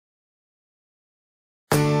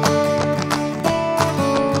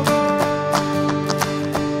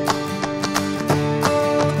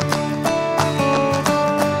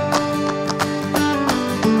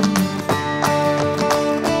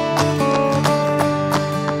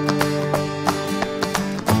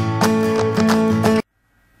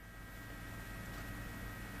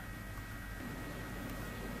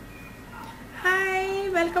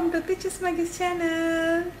Maggie's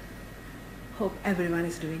channel. Hope everyone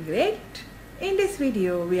is doing great. In this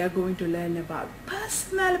video we are going to learn about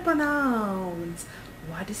personal pronouns.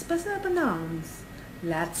 What is personal pronouns?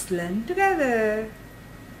 Let's learn together.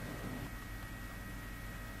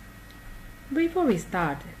 Before we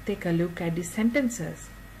start, take a look at these sentences.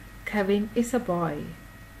 Kevin is a boy.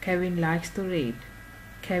 Kevin likes to read.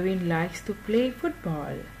 Kevin likes to play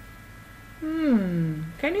football.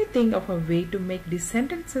 Can you think of a way to make these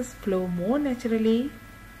sentences flow more naturally?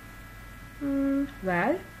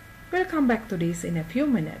 Well, we'll come back to this in a few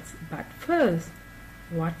minutes. But first,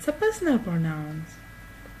 what's a personal pronoun?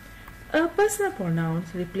 A personal pronoun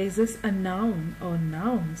replaces a noun or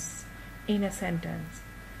nouns in a sentence.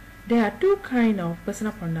 There are two kinds of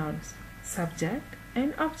personal pronouns, subject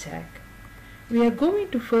and object. We are going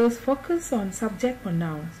to first focus on subject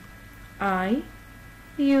pronouns. I,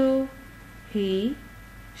 you, he,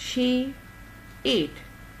 she, it,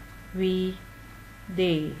 we,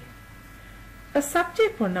 they. A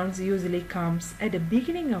subject pronoun usually comes at the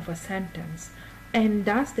beginning of a sentence and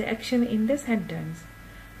does the action in the sentence.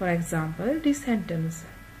 For example, this sentence: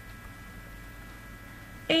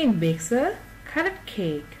 Anne bakes a carrot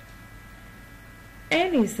cake.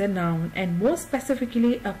 Anne is a noun and more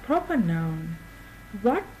specifically a proper noun.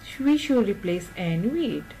 What we should replace Anne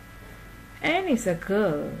with? Anne is a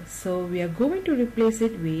girl, so we are going to replace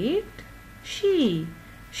it with she.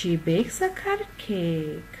 She bakes a carrot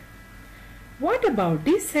cake. What about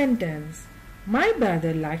this sentence? My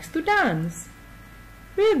brother likes to dance.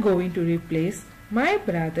 We are going to replace my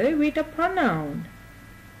brother with a pronoun.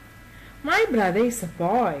 My brother is a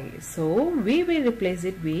boy, so we will replace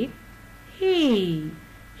it with he.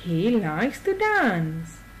 He likes to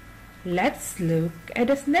dance. Let's look at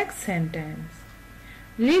the next sentence.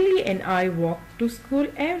 Lily and I walk to school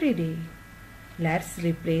every day. Let's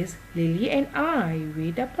replace Lily and I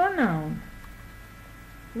with a pronoun.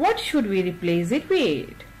 What should we replace it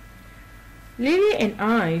with? Lily and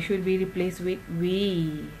I should be replaced with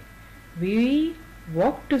we. We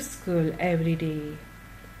walk to school every day.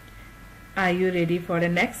 Are you ready for the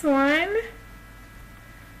next one?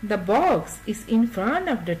 The box is in front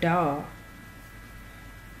of the door.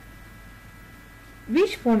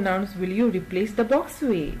 Which pronouns will you replace the box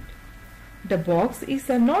with? The box is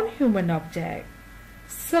a non-human object,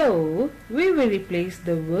 so we will replace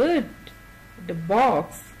the word the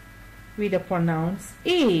box with the pronouns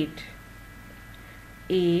it.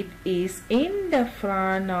 It is in the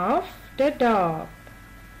front of the door.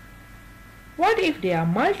 What if there are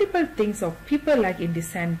multiple things of people like in this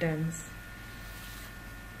sentence?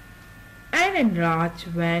 Anne and Raj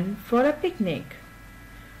went for a picnic.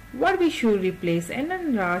 What we should replace Anne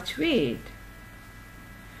and Raj with?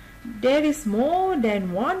 There is more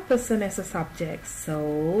than one person as a subject,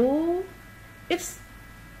 so it's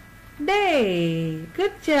they.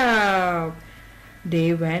 Good job.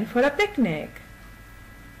 They went for a picnic.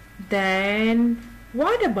 Then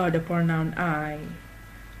what about the pronoun I?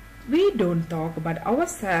 We don't talk about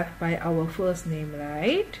ourselves by our first name,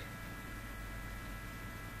 right?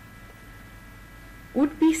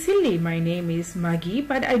 Would be silly. My name is Maggie,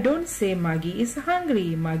 but I don't say Maggie is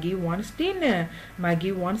hungry. Maggie wants dinner.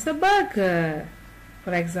 Maggie wants a burger.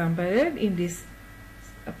 For example, in this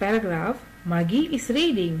paragraph, Maggie is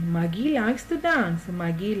reading. Maggie likes to dance.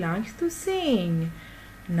 Maggie likes to sing.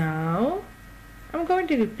 Now, I'm going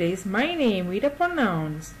to replace my name with the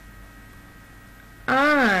pronouns.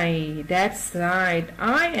 I. That's right.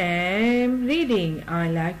 I am reading. I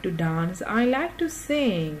like to dance. I like to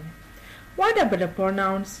sing. What about the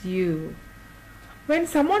pronouns you? When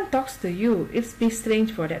someone talks to you, it's be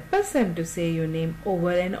strange for that person to say your name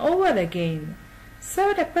over and over again.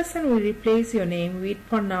 So the person will replace your name with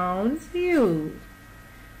pronouns you.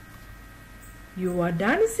 You are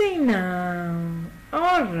dancing now.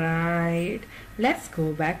 Alright, let's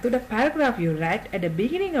go back to the paragraph you read at the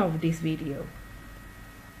beginning of this video.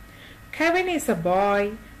 Kevin is a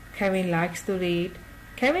boy. Kevin likes to read.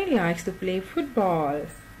 Kevin likes to play football.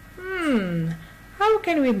 How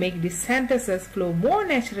can we make these sentences flow more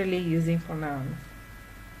naturally using pronouns?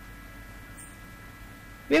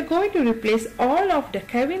 We are going to replace all of the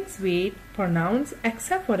Kevins with pronouns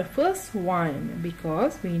except for the first one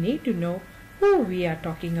because we need to know who we are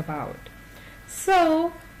talking about.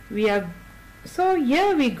 So here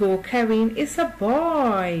we go. Kevin is a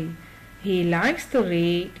boy. He likes to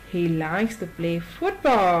read. He likes to play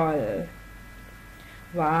football.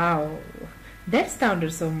 Wow, that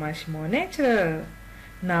sounded so much more natural.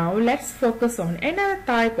 Now let's focus on another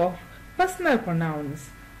type of personal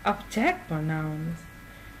pronouns, object pronouns.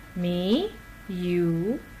 Me,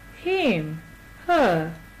 you, him,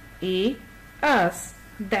 her, it, us,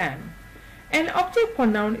 them. An object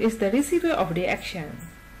pronoun is the receiver of the action.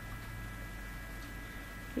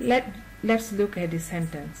 Let's look at this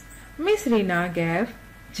sentence. Miss Rina gave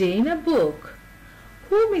Jane a book.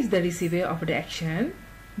 Whom is the receiver of the action?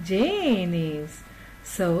 Jane is.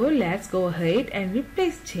 So let's go ahead and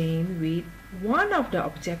replace Jane with one of the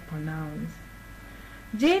object pronouns.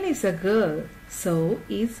 Jane is a girl, so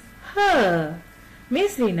it's her.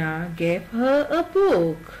 Miss Rina gave her a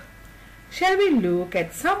book. Shall we look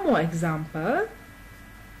at some more examples?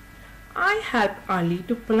 I helped Ali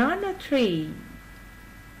to plant a tree.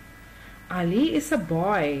 Ali is a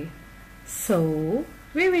boy, so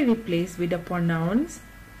we will replace with the pronouns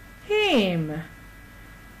him.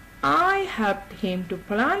 I helped him to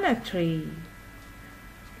plant a tree.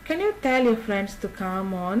 Can you tell your friends to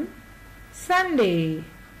come on Sunday?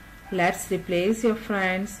 Let's replace your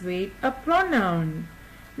friends with a pronoun.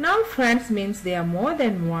 Now friends means there are more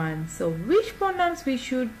than one. So which pronouns we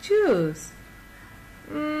should choose?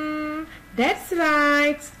 That's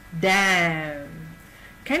right, them.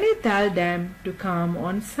 Can you tell them to come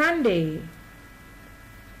on Sunday?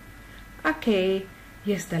 Okay,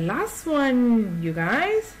 here's the last one, you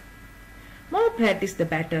guys. More practice the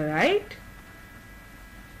better, right?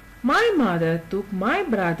 My mother took my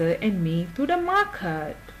brother and me to the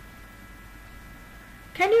market.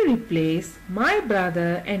 Can you replace my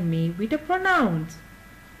brother and me with the pronouns?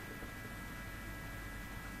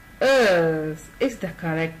 Us is the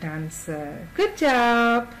correct answer. Good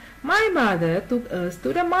job! My mother took us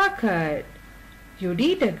to the market. You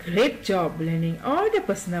did a great job learning all the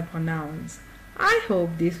personal pronouns. I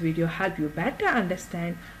hope this video helped you better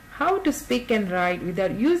understand how to speak and write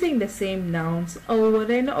without using the same nouns over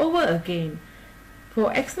and over again.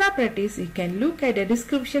 For extra practice, you can look at the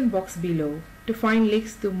description box below to find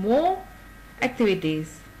links to more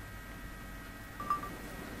activities.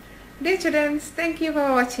 Dear students, thank you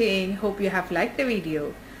for watching. Hope you have liked the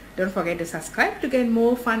video. Don't forget to subscribe to get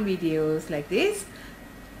more fun videos like this.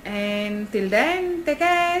 And till then, take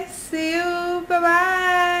care. See you. Bye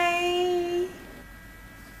bye.